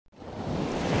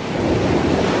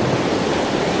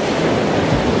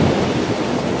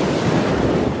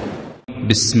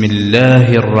بسم الله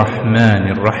الرحمن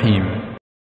الرحيم.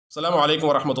 അസ്സലാമു അലൈക്കും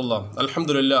വറഹ്മത്തുള്ളാഹി.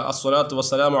 അൽഹംദുലില്ലാഹ് അസ്സലാത്തു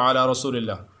വസ്സലാമു അലാ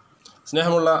റസൂലില്ലാഹ്.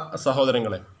 സ്നേഹമുള്ള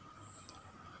സഹോദരങ്ങളെ,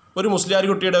 ഒരു മുസ്ലിയാർ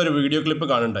കുട്ടിയുടെ ഒരു വീഡിയോ ക്ലിപ്പ്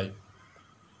കാണുണ്ടായി.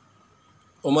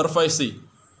 ഉമർ ഫൈസി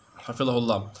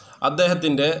ഹഫിളഹുല്ലാഹ്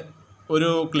അദ്ദേഹത്തിൻ്റെ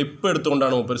ഒരു ക്ലിപ്പ്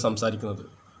എടുത്തുകൊണ്ടാണ് മൂപ്പർ സംസാരിക്കുന്നത്.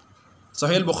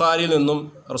 സഹീൽ ബുഖാരിയിൽ നിന്നും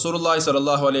റസൂലുള്ളാഹി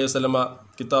സ്വല്ലല്ലാഹു അലൈഹി വസല്ലമ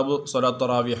കിതാബു സ്വലാത്തു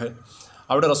തറാവീഹ്,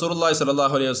 അവിടെ റസൂലുള്ളാഹി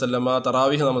സ്വല്ലല്ലാഹു അലൈഹി വസല്ലമ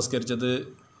തറാവീഹ് നമസ്കരിച്ചത്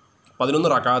 11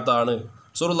 റക്അത്താണ്.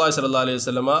 റസൂലുള്ളാഹി സ്വല്ലല്ലാഹു അലൈഹി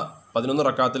വസല്ലമ 11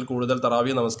 റക്അത്തിൽ കൂടുതൽ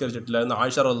തറാവീഹ് നമസ്കരിച്ചിട്ടില്ല എന്ന്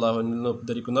ആയിഷ റളിയല്ലാഹു അൻഹയിൽ നിന്ന്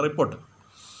ഉദ്ധരിക്കുന്ന റിപ്പോർട്ട്.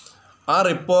 ആ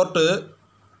റിപ്പോർട്ട്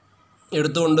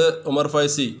എടുത്തുകൊണ്ട് ഉമർ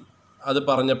ഫൈസി അത്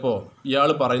പറഞ്ഞപ്പോൾ ഇയാൾ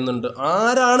പറയുന്നുണ്ട്,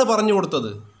 ആരാണ് പറഞ്ഞു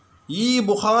കൊടുത്തത്? ഈ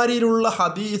ബുഖാരിയിലുള്ള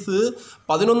ഹദീസ്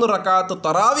 11 റക്അത്ത്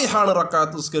തറാവീഹാണ്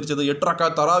റക്അത്ത് നിസ്കരിച്ചത്, 8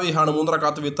 റക്അത്ത് തറാവീഹാണ്, 3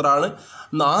 റക്അത്ത് വിത്റാണ്,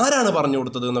 ആരാണ് പറഞ്ഞു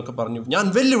കൊടുത്തത് എന്നൊക്കെ പറഞ്ഞു. ഞാൻ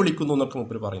വെല്ലുവിളിക്കുന്നു എന്നൊക്കെ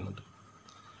മൂപ്പർ പറയുന്നുണ്ട്.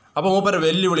 അപ്പോൾ മൂപ്പര്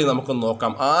വെല്ലുവിളി നമുക്കൊന്ന്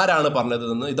നോക്കാം, ആരാണ്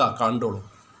പറഞ്ഞതെന്ന് ഇതാ കണ്ടോളൂ.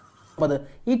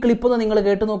 ഈ ക്ലിപ്പ് ഒന്ന് നിങ്ങൾ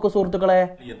കേട്ടു നോക്കൂ സുഹൃത്തുക്കളെ.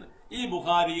 ഈ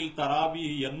ബുഖാരിയിൽ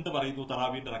തറാവീഹ് എന്ത് പറയുന്നു?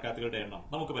 തറാവീഹിന്റെ റക്അത്തുകളുടെ എണ്ണം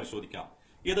നമുക്ക് പരിശോധിക്കാം.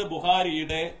 ഇത്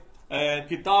ബുഖാരിയുടെ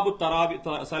കിതാബു തറാവി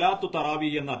സലാത്തു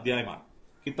തറാവീഹ് എന്ന അധ്യായമാണ്.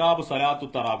 കിതാബ് സലാത്തു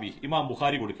തറാവീഹ് ഇമാം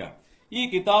ബുഖാരി കൊടുക്കാൻ. ഈ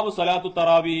കിതാബ് സലാത്തു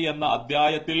തറാവീഹ് എന്ന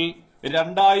അധ്യായത്തിൽ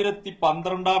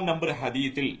 2012 നമ്പർ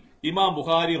ഹദീസിൽ ഇമാം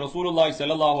ബുഖാരി റസൂലുള്ളാഹി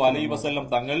സ്വല്ലല്ലാഹു അലൈഹി വസല്ലം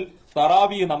തങ്ങൾ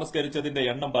തറാവീഹ് നമസ്കരിച്ചതിന്റെ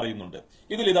എണ്ണം പറയുന്നുണ്ട്.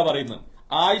 ഇതിൽ ഇതാ പറയുന്നത്,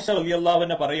 ആയിഷ റളിയല്ലാഹു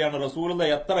അൻഹ പറയാണ്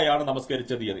റസൂലുള്ളാഹി എത്രയാണ്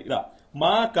നമസ്കരിച്ചത്? ഇതാ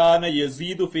മാ കാന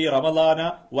യസീദു ഫീ റമളാന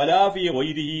വലാ ഫീ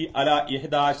ഗൈരിഹി അലാ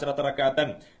 11 റക്അത്തൻ.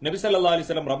 നബി സല്ലല്ലാഹു അലൈഹി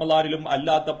വസല്ലം റമളാനിലും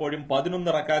അല്ലാത്തപ്പോഴും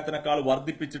 11 റക്അത്തിനേക്കാൾ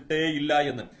വർദ്ധിപ്പിച്ചിട്ടേ ഇല്ല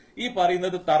എന്ന്. ഈ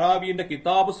പറയുന്നത് തറാവീഹിന്റെ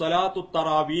കിതാബ് സ്വലാത്തു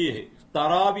തറാവീഹ്,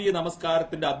 തറാവീഹ്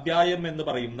നമസ്കാരത്തിന്റെ അധ്യായം എന്ന്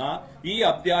പറയുന്ന ഈ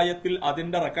അധ്യായത്തിൽ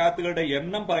അതിന്റെ റക്അത്തുകളുടെ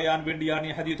എണ്ണം പറയാൻ വേണ്ടിയാണ്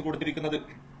ഈ ഹദീസ് കൊടുത്തിരിക്കുന്നത്.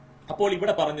 അപ്പോൾ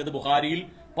ഇവിടെ പറഞ്ഞത് ബുഖാരിയിൽ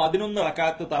 11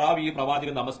 റക്അത്ത് തറാവീഹ്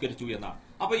പ്രവാചകൻ നമസ്കരിച്ചു എന്നാണ്.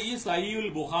 അപ്പൊ ഈ സഹീഹുൽ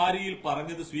ബുഖാരിയിൽ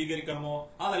പറഞ്ഞത് സ്വീകരിക്കണമോ,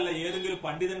 അതല്ല ഏതെങ്കിലും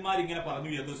പണ്ഡിതന്മാർ ഇങ്ങനെ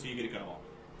പറഞ്ഞു എന്ന് സ്വീകരിക്കണമോ?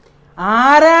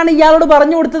 ആരാണ് ഇയാളോട്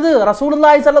പറഞ്ഞു കൊടുത്തത്?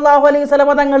 റസൂലുള്ളാഹി സ്വല്ലല്ലാഹു അലൈഹി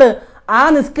വസല്ലം തങ്ങള് ആ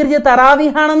നിസ്കരിച്ച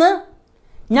തറാവീഹാണെന്ന്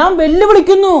ഞാൻ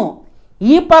വെല്ലുവിളിക്കുന്നു.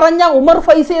 ഈ പറഞ്ഞ ഉമർ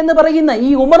ഫൈസി എന്ന് പറയുന്ന ഈ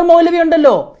ഉമർ മൗലവി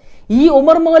ഉണ്ടല്ലോ, ഈ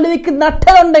ഉമർ മൗലവിക്ക്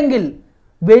നട്ടലുണ്ടെങ്കിൽ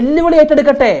വെല്ലുവിളി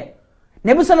ഏറ്റെടുക്കട്ടെ.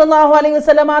 നബി സല്ലല്ലാഹു അലൈഹി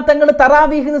വസല്ലമ തങ്ങൾ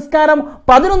തറാവീഹ് നിസ്കാരം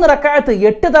 11 റക്അത്ത്,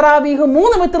 8 തറാവീഹ്,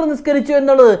 3 വിത്ർ നിസ്കരിച്ചു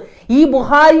എന്നുള്ളത് ഈ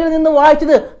ബുഖാരിയിൽ നിന്ന്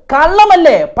വായിച്ചത്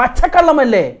കള്ളമല്ലേ?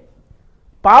 പച്ചക്കള്ളമല്ലേ?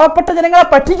 പാവപ്പെട്ട ജനങ്ങളെ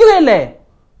പറ്റിക്കുകയല്ലേ?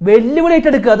 വെല്ലുവിളി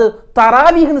ഏറ്റെടുക്കുക. അത്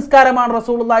തറാവീഹ് നിസ്കാരമാണ്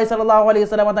റസൂലുള്ളാഹി സ്വല്ലല്ലാഹു അലൈഹി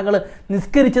വസല്ലമ തങ്ങൾ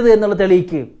നിസ്കരിച്ചത് എന്നുള്ള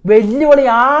തെളിയിക്ക്. വെല്ലുവിളി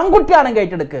ആൺകുട്ടിയാണെങ്കിൽ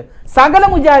ഏറ്റെടുക്ക്. സകല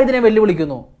മുജാഹിദിനെ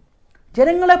വെല്ലുവിളിക്കുന്നു,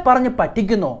 ജനങ്ങളെ പറഞ്ഞ്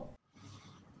പറ്റിക്കുന്നു.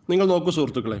 നിങ്ങൾ നോക്കൂ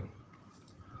സുഹൃത്തുക്കളെ,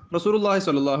 റസൂലുള്ളാഹി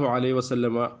സ്വല്ലല്ലാഹു അലൈഹി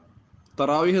വസല്ലമ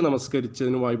തറാവീഹ്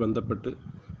നമസ്കരിച്ചതിനുമായി ബന്ധപ്പെട്ട്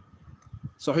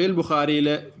സഹീഹുൽ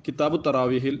ബുഖാരിയിലെ കിതാബു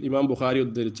തറാവീഹിൽ ഇമാം ബുഖാരി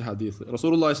ഉദ്ധരിച്ച ഹദീസ്,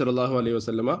 റസൂലുള്ളാഹി സ്വല്ലല്ലാഹു അലൈഹി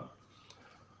വസല്ലമ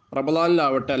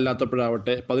റമളാനിലാവട്ടെ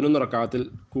അല്ലാത്തപ്പോഴാവട്ടെ 11 റക്അത്തിൽ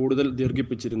കൂടുതൽ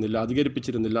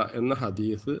അധികരിപ്പിച്ചിരുന്നില്ല എന്ന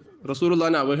ഹദീസ്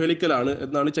റസൂലുള്ളാഹിനെ അവഹേളിക്കലാണ്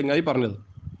എന്നാണ് ചങ്ങായി പറഞ്ഞത്.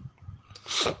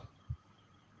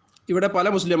 ഇവിടെ പല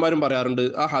മുസ്ലിംമാരും പറയാറുണ്ട്,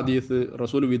 ആ ഹദീസ്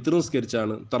റസൂൽ വിത്ർ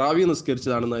നിസ്കരിച്ചാണ്, തറാവീഹ്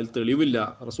നിസ്കരിച്ചതാണെന്ന് അതിൽ തെളിവില്ല,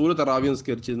 റസൂൽ തറാവീഹ്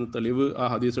നിസ്കരിച്ചതിന് തെളിവ് ആ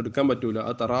ഹദീസ് എടുക്കാൻ പറ്റൂല,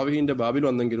 അത് തറാവീഹിന്റെ ബാബിൽ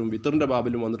വന്നെങ്കിലും വിത്റിന്റെ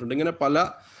ബാബിലും വന്നിട്ടുണ്ട്, ഇങ്ങനെ പല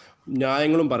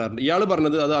ന്യായങ്ങളും പറയാറുണ്ട്. ഇയാൾ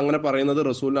പറഞ്ഞത് അത് അങ്ങനെ പറയുന്നത്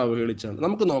റസൂലിനെ അവഹേളിച്ചാണ്.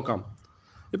 നമുക്ക് നോക്കാം.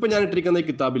 ഇപ്പം ഞാൻ ഇട്ടിരിക്കുന്ന ഈ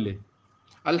കിതാബില്ലേ,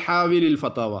 അൽ ഹാവിലിൽ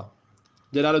ഫത്താവ,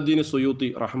 ജലാലുദ്ദീൻ സുയൂത്തി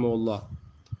റഹ്മഹുല്ലാഹ്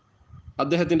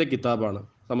അദ്ദേഹത്തിൻ്റെ കിതാബാണ്,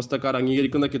 സമസ്തക്കാർ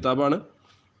അംഗീകരിക്കുന്ന കിതാബാണ്.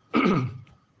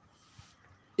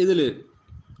 ഇതിൽ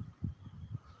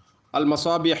അൽ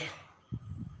മസാബിഹ്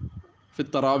ഫി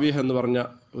തറാവീഹ് എന്ന് പറഞ്ഞ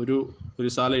ഒരു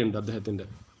റിസാലയുണ്ട് അദ്ദേഹത്തിൻ്റെ.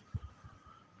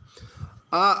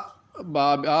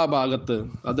 ആ ഭാഗത്ത്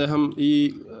അദ്ദേഹം ഈ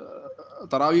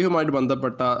തറാവീഹുമായിട്ട്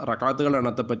ബന്ധപ്പെട്ട റക്അത്തുകളുടെ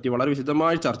എണ്ണത്തെ പറ്റി വളരെ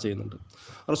വിശദമായി ചർച്ച ചെയ്യുന്നുണ്ട്.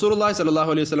 റസൂലുള്ളാഹി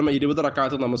സ്വല്ലല്ലാഹു അലൈഹി വസല്ലം 20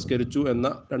 റക്അത്ത് നമസ്കരിച്ചു എന്ന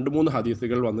 2-3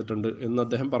 ഹദീസുകൾ വന്നിട്ടുണ്ട് എന്ന്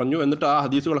അദ്ദേഹം പറഞ്ഞു. എന്നിട്ട് ആ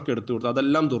ഹദീസുകളൊക്കെ എടുത്തു കൊടുത്തു,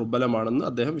 അതെല്ലാം ദുർബലമാണെന്ന്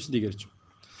അദ്ദേഹം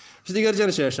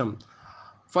വിശദീകരിച്ചതിന് ശേഷം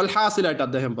ഫൽഹാസിലായിട്ട്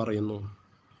അദ്ദേഹം പറയുന്നു,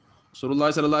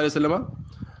 റസൂലുള്ളാഹി സ്വല്ലല്ലാഹു അലൈഹി വസല്ലം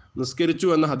നിസ്കരിച്ചു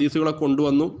എന്ന ഹദീസുകളെ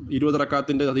കൊണ്ടുവന്നു, 20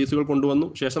 റക്അത്തിന്റെ ഹദീസുകൾ കൊണ്ടുവന്നു.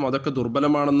 ശേഷം അതൊക്കെ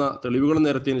ദുർബലമാണെന്ന തെളിവുകൾ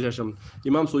നിരത്തിയതിനു ശേഷം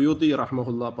ഇമാം സുയൂത്തി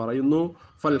റഹ്മഹുല്ലാഹ് പറയുന്നു,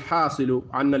 ഫൽഹാസിലു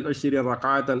അന്നൽ 20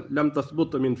 റക്അത്തൻ ലം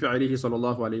തസ്ബുത് മിൻ ഫിഅലിഹി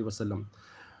സ്വല്ലല്ലാഹു അലൈഹി വസല്ലം.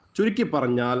 ചുരുക്കി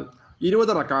പറഞ്ഞാൽ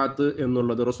 20 റക്അത്ത്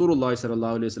എന്നുള്ളത് റസൂലുള്ളാഹി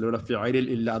സ്വല്ലല്ലാഹു അലൈഹി വസല്ലമയുടെ ഫിഅലിൽ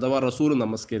ഇല്ല, അഥവാ റസൂൽ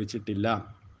നമസ്കരിച്ചിട്ടില്ല.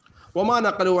 وما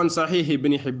نقلوا عن صحيح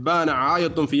ابن حبان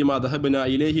آية فيما ذهبنا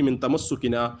إليه من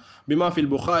تمسكنا بما في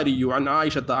البخاري عن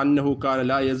عائشة أنه كان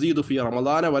لا يزيد في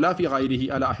رمضان ولا في غيره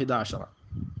على 11.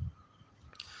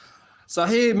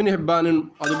 സഹീഹ് ഇബ്നു ഹിബ്ബാനും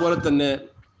അതുപോലെ തന്നെ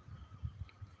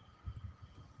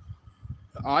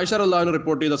ആയിഷ റളിയല്ലാഹു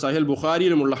റിപ്പോർട്ട് ചെയ്ത സഹീഹ്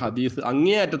ബുഖാരിയിലുമുള്ള ഹദീസ്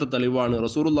അങ്ങേയറ്റത്തെ തെളിവാണ്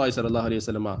റസൂലുള്ളാഹി സ്വല്ലല്ലാഹു അലൈഹി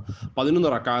വസല്ലമ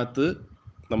 11 റക്അത്ത്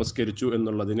നമസ്കരിച്ചു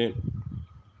എന്നുള്ളതിന്.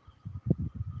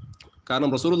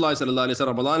 കാരണം റസൂലുള്ളാഹി സ്വല്ലല്ലാഹു അലൈഹി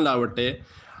വസല്ലം റമദാനിലാവട്ടെ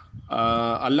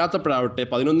അല്ലാത്തപ്പോഴാവട്ടെ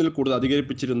 11-ൽ കൂടുതൽ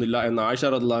അധികരിപ്പിച്ചിരുന്നില്ല എന്ന ആയിഷ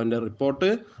റളിയല്ലാഹുവിൻ്റെ റിപ്പോർട്ട്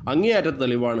അങ്ങേയറ്റത്തെ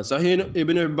തെളിവാണ്. സഹീഹ്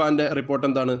ഇബ്നു ഹിബ്ബാൻ്റെ റിപ്പോർട്ട്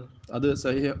എന്താണ്? അത്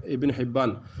സഹീഹ് ഇബ്നു ഹിബ്ബാൻ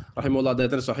റഹിമഹുല്ലാഹ്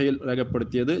അദ്ദേഹത്തിന് സഹീഹ്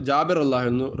രേഖപ്പെടുത്തിയത് ജാബിർ റളിയല്ലാഹു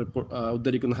അൻഹു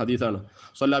ഉദ്ധരിക്കുന്ന ഹദീസാണ്.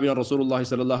 സ്വല്ലല്ലാഹു റസൂലുള്ളാഹി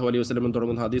സ്വല്ലല്ലാഹു അലൈഹി വസല്ലം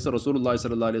തുടങ്ങുന്ന ഹദീസ്. റസൂലുള്ളാഹി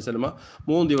സ്വല്ലല്ലാഹു അലൈഹി വസല്ലം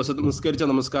 3 ദിവസം നിസ്കരിച്ച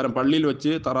നമസ്കാരം പള്ളിയിൽ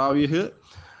വെച്ച് തറാവീഹ്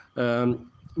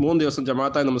 3 ദിവസം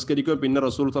ജമാഅത്തായി നമസ്കരിക്കുകയും പിന്നെ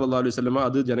റസൂൽ സ്വല്ലല്ലാഹു അലൈഹി വസല്ലം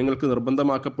അത് ജനങ്ങൾക്ക്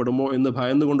നിർബന്ധമാക്കപ്പെടുമോ എന്ന്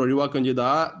ഭയന്നുകൊണ്ട് ഒഴിവാക്കുകയും ചെയ്ത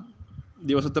ആ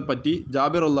ദിവസത്തെ പറ്റി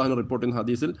ജാബിർ റളിയല്ലാഹു റിപ്പോർട്ട് ചെയ്യുന്ന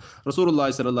ഹദീസിൽ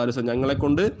റസൂലുള്ളാഹി സ്വല്ലല്ലാഹു അലൈഹി വസല്ലം ഞങ്ങളെ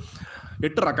കൊണ്ട്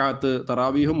 8 റക്അത്ത്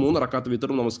തറാവീഹും 3 റക്അത്ത്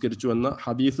വിത്റും നമസ്കരിച്ചു എന്ന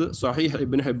ഹദീസ് സ്വഹീഹ്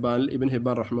ഇബ്നു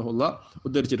ഹിബ്ബാൻ റഹിമഹുല്ലാഹ്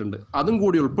ഉദ്ധരിച്ചിട്ടുണ്ട്. അതും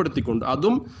കൂടി ഉൾപ്പെടുത്തിക്കൊണ്ട്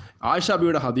അതും ആയിഷ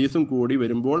ബിയുടെ ഹദീസും കൂടി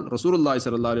വരുമ്പോൾ റസൂലുള്ളാഹി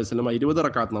സ്വല്ലല്ലാഹു അലൈഹി വസല്ലം 20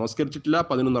 റക്അത്ത് നമസ്കരിച്ചിട്ടില്ല,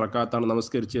 11 റക്അത്താണ്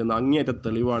നമസ്കരിച്ചതെന്ന് അങ്ങേയറ്റ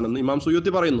തെളിവാണെന്ന് ഇമാം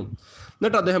സുയൂത്തി പറയുന്നു.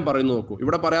 എന്നിട്ട് അദ്ദേഹം പറയുന്നു, നോക്കൂ,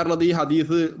 ഇവിടെ പറയാറുള്ളത് ഈ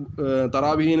ഹദീസ്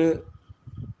തറാവീഹിന്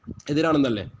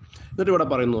എതിരാണെന്നല്ലേ. എന്നിട്ട് ഇവിടെ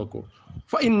പറയുന്നു, നോക്കൂ,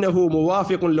 ഫഇന്നഹു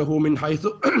മുവാഫിഖുൻ ലഹു മിൻ ഹൈസു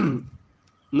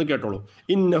എന്ന് കേട്ടോളൂ.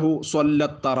 ഇന്നഹു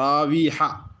സ്വല്ലത്ത് തറാവീഹ.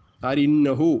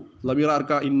 ഇന്നഹു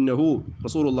ലബീറാർക്ക ഇന്നഹു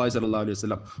റസൂലുള്ളാഹി സ്വല്ലല്ലാഹു അലൈഹി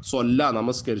വസല്ലം സ്വല്ല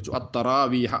നമസ്കരിച്ചു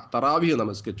അത്തറാവീഹ തറാവീഹ്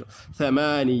നമസ്കരിച്ചു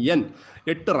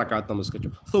 8 റക്അത്ത്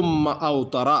നമസ്കരിച്ചു. സുമ്മ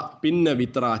ഔതറ പിന്നെ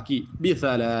വിത്റാക്കി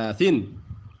ബിസലാസിൻ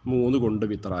 3 കൊണ്ട്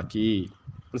വിത്റാക്കി.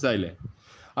 മനസ്സിലായില്ലേ?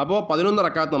 അപ്പോൾ 11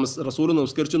 റക്അത്ത് റസൂൽ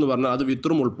നമസ്കരിച്ചു എന്ന് പറഞ്ഞാൽ അത്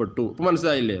വിത്റും ഉൾപ്പെട്ടു. ഇപ്പോൾ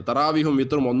മനസ്സിലായില്ലേ? തറാവീഹും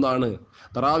വിത്റും ഒന്നാണ്.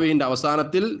 തറാവീഹിൻ്റെ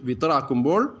അവസാനത്തിൽ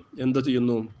വിത്റാക്കുമ്പോൾ എന്ത്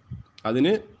ചെയ്യുന്നു?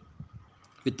 അതിന്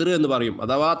വിത്ർ എന്ന് പറയും.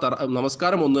 അഥവാ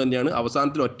നമസ്കാരം ഒന്ന് തന്നെയാണ്,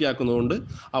 അവസാനത്തിൽ ഒറ്റയാക്കുന്നതുകൊണ്ട്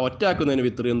ആ ഒറ്റയാക്കുന്നതിന്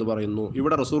വിത്ർ എന്ന് പറയുന്നു.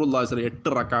 ഇവിടെ റസൂലുള്ളാഹി സ്വല്ലല്ലാഹു അലൈഹി വസല്ലം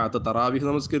 8 റക്അത്ത് തറാവീഹ്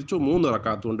നമസ്കരിച്ചു, 3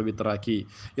 റക്അത്ത് കൊണ്ട് വിത്റാക്കി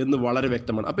എന്ന് വളരെ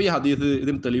വ്യക്തമാണ്. അപ്പോൾ ഈ ഹദീസ്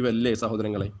ഇതിന് തെളിവല്ലേ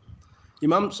സഹോദരങ്ങളെ?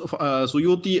 ഇമാം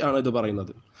സുയൂത്തി ആണ് ഇത്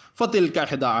പറയുന്നത്. ഫതിൽക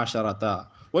 11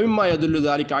 ومما يدل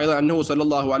ذلك أيضا أنه صلى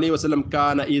الله عليه وسلم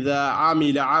كان إذا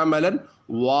عمل عملا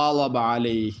واظب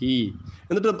عليه.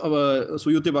 എന്നിട്ട്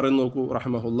സുയൂത്തി പറയുന്നു, നോക്കൂ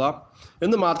റഹിമഹുല്ലാ,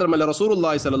 എന്ന് മാത്രമല്ല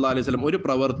റസൂലുള്ളാഹി സ്വല്ലല്ലാഹു അലൈഹി വസല്ലം ഒരു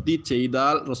പ്രവൃത്തി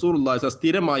ചെയ്താൽ റസൂലുള്ളാഹി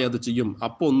സ്ഥിരമായി അത് ചെയ്യും.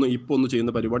 അപ്പോൾ ഒന്ന്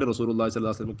ചെയ്യുന്ന പരിപാടി റസൂലുള്ളാഹി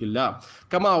സ്വല്ലല്ലാഹു അലൈഹി വസല്ലമക്കില്ല.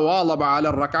 കമാ വാളബ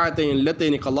അല റകഅതൈൻ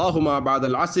ലതൈൻ ഖല്ലാഹുമാ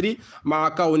ബഅദൽ അസ്രി മഅ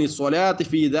കൗനി സ്വലാത്തി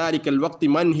ഫീ ദാലിക്കൽ വഖ്തി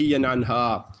മൻഹിയൻ അൻഹാ.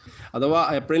 അഥവാ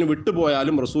എപ്പോഴും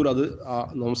വിട്ടുപോയാലും റസൂൽ അത്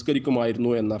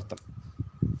നമസ്കരിക്കുമായിരുന്നു എന്നർത്ഥം.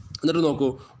 എന്നിട്ട് നോക്കൂ,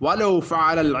 വലൗ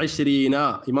ഫഅലൽ 20,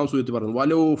 ഇമാം സുയൂത്തി പറഞ്ഞു,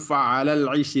 വലൗ ഫഅലൽ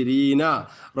 20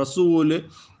 റസൂൽ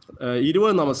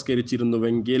 20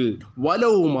 നമസ്കരിച്ചിരുന്നുവെങ്കിൽ,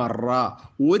 വലൗ മറ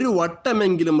ഒരു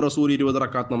വട്ടമെങ്കിലും റസൂൽ 20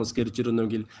 റക്അത്ത്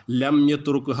നമസ്കരിച്ചിരുന്നുവെങ്കിൽ, ലം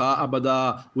യത്റുക്ഹാ അബദ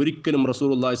ഒരിക്കലും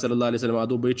റസൂലുള്ളാഹി സ്വല്ലല്ലാഹു അലൈഹി വസല്ലം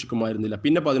അത് ഉപേക്ഷിക്കുമായിരുന്നില്ല,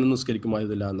 പിന്നെ 11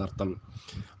 നിസ്കരിക്കുമായിരുന്നില്ല എന്നർത്ഥം.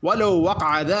 വലൗ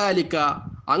വഖഅ ദാലിക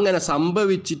അങ്ങനെ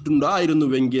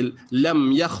സംഭവിച്ചിട്ടുണ്ടായിരുന്നുവെങ്കിൽ, ലം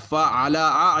യഖ്ഫ അലാ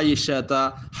ആയിഷത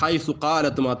ഹൈസു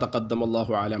ഖാലത് മാ തഖദ്ദമ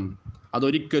അല്ലാഹു അലം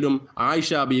അതൊരിക്കലും ആയിഷ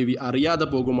ബീവി അറിയാതെ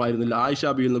പോകുമായിരുന്നില്ല, ആയിഷ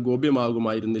ബീവിൽ നിന്ന്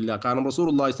ഗോപ്യമാകുമായിരുന്നില്ല. കാരണം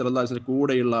റസൂലുള്ളാഹി സ്വല്ലല്ലാഹു അലൈഹി വസല്ലം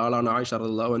കൂടെയുള്ള ആളാണ് ആയിഷ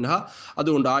റളിയല്ലാഹു അൻഹ.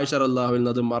 അതുകൊണ്ട് ആയിഷ റളിയല്ലാഹു അൻഹ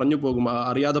അത്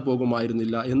അറിയാതെ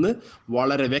പോകുമായിരുന്നില്ല എന്ന്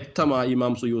വളരെ വ്യക്തമായി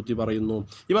ഇമാം സുയൂത്തി പറയുന്നു.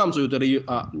 ഇമാം സുയൂത്തി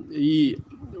ഈ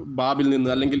ബാബിൽ നിന്ന്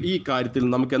അല്ലെങ്കിൽ ഈ കാര്യത്തിൽ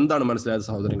നമുക്ക് എന്താണ് മനസ്സിലായത്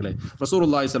സഹോദരങ്ങളെ?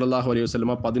 റസൂലുള്ളാഹി സ്വല്ലല്ലാഹു അലൈഹി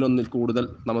വസല്ലം 11-ൽ കൂടുതൽ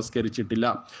നമസ്കരിച്ചിട്ടില്ല.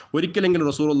 ഒരിക്കലെങ്കിലും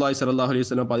റസൂലുള്ളാഹി സ്വല്ലല്ലാഹു അലൈഹി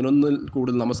വസല്ലം 11-ൽ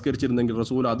കൂടുതൽ നമസ്കരിച്ചിരുന്നെങ്കിൽ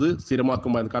റസൂൽ അത്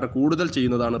സ്ഥിരമാക്കുമായിരുന്നു. കാരണം കൂടുതൽ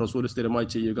ചെയ്യുന്നതാണ് റസൂൽ സ്ഥിരമായി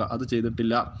ചെയ്യുക, അത്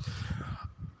ചെയ്തിട്ടില്ല.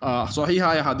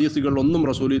 സ്വഹീഹായ ഹദീസുകളിലൊന്നും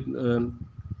റസൂൽ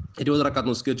 20 റക്അത്ത്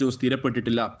നമസ്കരിച്ചു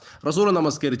സ്ഥിരപ്പെട്ടിട്ടില്ല. റസൂൽ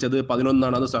നമസ്കരിച്ചത്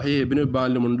 11 അത് സഹീഹ് ഇബ്നു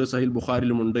ഹിബ്ബാനിലുമുണ്ട്, സഹീഹ്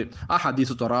ബുഖാരിയിലുമുണ്ട്. ആ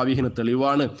ഹദീസ് തറാവീഹിന്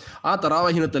തെളിവാണ്. ആ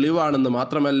തറാവീഹിന് തെളിവാണെന്ന്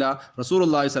മാത്രമല്ല,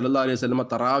 റസൂലുള്ളാഹി സ്വല്ലല്ലാഹു അലൈഹി വസല്ലം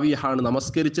തറാവീഹാണ്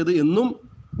നമസ്കരിച്ചത് എന്നും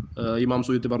ഇമാം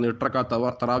സുയൂത്തി പറഞ്ഞു. 8 റക്അത്ത്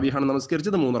തറാവീഹാണ്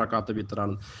നമസ്കരിച്ചത്, 3 റക്അത്ത്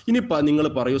വിത്റാണ്. ഇനി നിങ്ങൾ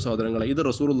പറയൂ സഹോദരങ്ങളെ, ഇത്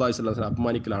റസൂലുള്ളാഹി സ്വല്ലല്ലാഹു അലൈഹി വസല്ലം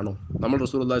അപമാനിക്കലാണോ? നമ്മൾ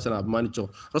റസൂലുള്ളാഹി സ്വല്ലല്ലാഹു അലൈഹി വസല്ലം അപമാനിച്ചോ?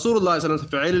 റസൂലുള്ളാഹി സ്വല്ലല്ലാഹു അലൈഹി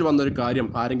വസല്ലം ഫിഅലിൽ വന്നൊരു കാര്യം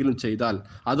ആരെങ്കിലും ചെയ്താൽ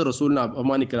അത് റസൂലിനെ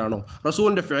അപമാനിക്കലാണോ?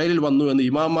 റസൂലിൻ്റെ ഫിഅലിൽ വന്നു എന്ന്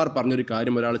ഇമാമാർ പറഞ്ഞൊരു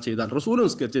കാര്യം ഒരാൾ ചെയ്താൽ, റസൂൽ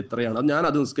നിസ്കരിച്ച് ഇത്രയാണ്, അത് ഞാൻ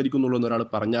അത് നിസ്കരിക്കുന്നുള്ളൂ എന്നൊരാൾ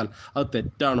പറഞ്ഞാൽ അത്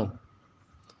തെറ്റാണോ?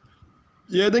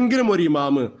 ഏതെങ്കിലും ഒരു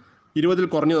ഇമാമ് 20-ൽ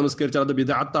കുറഞ്ഞ് നമസ്കരിച്ചാൽ അത്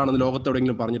ബിദ്അത്താണെന്ന്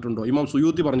ലോകത്തെവിടെയെങ്കിലും പറഞ്ഞിട്ടുണ്ടോ? ഇമാം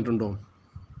സുയൂത്തി പറഞ്ഞിട്ടുണ്ടോ?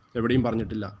 എവിടെയും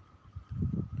പറഞ്ഞിട്ടില്ല.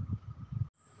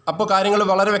 അപ്പോൾ കാര്യങ്ങൾ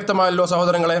വളരെ വ്യക്തമായല്ലോ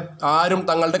സഹോദരങ്ങളെ. ആരും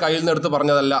തങ്ങളുടെ കയ്യിൽ നിന്ന് എടുത്ത്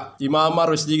പറഞ്ഞതല്ല, ഇമാമാർ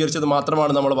വിശദീകരിച്ചത്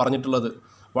മാത്രമാണ് നമ്മൾ പറഞ്ഞിട്ടുള്ളത്.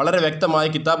 വളരെ വ്യക്തമായി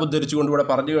കിതാബ് ഉദ്ധരിച്ചുകൊണ്ട് ഇവിടെ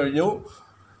പറഞ്ഞു കഴിഞ്ഞു.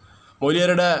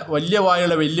 മൗലിയരുടെ വലിയ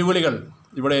വായുള്ള വെല്ലുവിളികൾ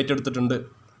ഇവിടെ ഏറ്റെടുത്തിട്ടുണ്ട്.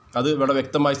 അത് ഇവിടെ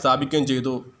വ്യക്തമായി സ്ഥാപിക്കുകയും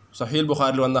ചെയ്തു. സഹീഹ്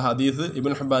ബുഖാരിൽ വന്ന ഹദീസ്,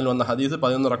 ഇബ്നു ഹിബ്ബാനിൽ വന്ന ഹദീസ്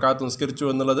 11 റക്അത്ത് നിസ്കരിച്ചു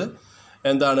എന്നുള്ളത്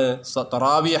എന്താണ്?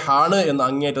 തറാവീഹാണ് എന്ന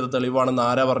അങ്ങേയറ്റത്തെ തെളിവാണെന്ന്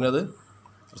ആരാ പറഞ്ഞത്?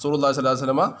 റസൂലുള്ളാഹി സ്വല്ലല്ലാഹു അലൈഹി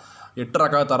വസല്ലം 8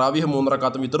 റക്അത്ത് തറാവീഹ് 3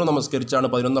 റക്അത്തും വിത്ർ നമസ്കരിച്ചാണ്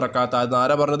 11 റക്അത്ത് ആയെന്ന്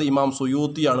ആരാ പറഞ്ഞത്? ഇമാം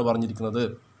സുയൂത്തിയാണ് പറഞ്ഞിരിക്കുന്നത്,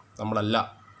 നമ്മളല്ല.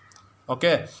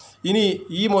 ഓക്കെ. ഇനി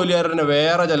ഈ മൗലിയാരനെ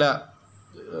വേറെ ചില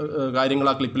കാര്യങ്ങൾ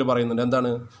ആ ക്ലിപ്പിൽ പറയുന്നുണ്ട്.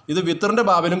 എന്താണ്? ഇത് വിത്തറിൻ്റെ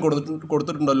ബാബിലും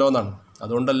കൊടുത്തിട്ടുണ്ടല്ലോ എന്നാണ്.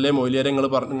 അതുകൊണ്ടല്ലേ മൗലിയാരെ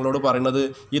നിങ്ങളോട് പറയുന്നത്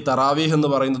ഈ തറാവീഹ് എന്ന്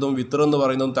പറയുന്നതും വിത്തർ എന്ന്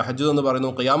പറയുന്നതും തഹജ്ജുദ് എന്ന്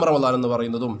പറയുന്നതും ഖിയാം റമദാൻ എന്ന്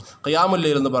പറയുന്നതും ഖിയാമുൽ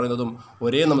ലൈൽ എന്ന് പറയുന്നതും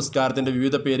ഒരേ നമസ്കാരത്തിൻ്റെ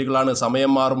വിവിധ പേരുകളാണ്.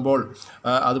 സമയം മാറുമ്പോൾ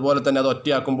അതുപോലെ തന്നെ അത്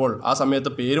ഒറ്റയാക്കുമ്പോൾ ആ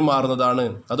സമയത്ത് പേര് മാറുന്നതാണ്.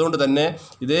 അതുകൊണ്ട് തന്നെ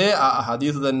ഇതേ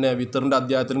ഹദീസ് തന്നെ വിത്തറിൻ്റെ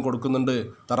അധ്യായത്തിലും കൊടുക്കുന്നുണ്ട്,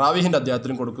 തറാവീഹിൻ്റെ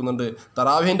അധ്യായത്തിലും കൊടുക്കുന്നുണ്ട്.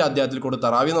 തറാവീഹിൻ്റെ അധ്യായത്തിൽ കൊടുത്ത്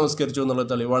തറാവീഹ് നമസ്കരിച്ചു എന്നുള്ള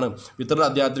തെളിവാണ്, വിത്തറിൻ്റെ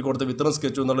അധ്യായത്തിൽ കൊടുത്ത് വിത്തർ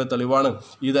നമസ്കരിച്ചു എന്നുള്ള തെളിവാണ്.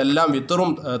 ഇതെല്ലാം വിത്തറും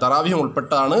തറാവീഹും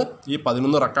ഉൾപ്പെട്ടാണ് ഈ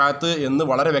 11 റക്അത്ത് എന്ന്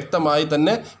വളരെ വ്യക്തമായി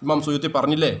തന്നെ ഇമാം സുയൂത്തി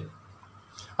പറഞ്ഞില്ലേ.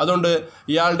 അതുകൊണ്ട്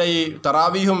ഇയാളുടെ ഈ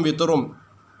തറാവീഹും വിത്തറും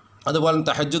അതുപോലെ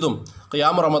തഹജ്ജുദും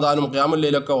ഖിയാം റമദാനും ഖിയാമുൽ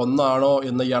ലൈലൊക്കെ ഒന്നാണോ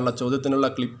എന്ന ഇയാളുടെ ചോദ്യത്തിനുള്ള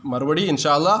മറുപടി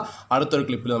ഇൻഷാ അല്ലാഹ് അടുത്തൊരു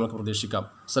ക്ലിപ്പിൽ നമുക്ക് പ്രതീക്ഷിക്കാം.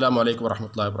 അസ്സലാമു അലൈക്കും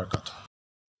വറഹ്മത്തുള്ളാഹി വബറകാതുഹു.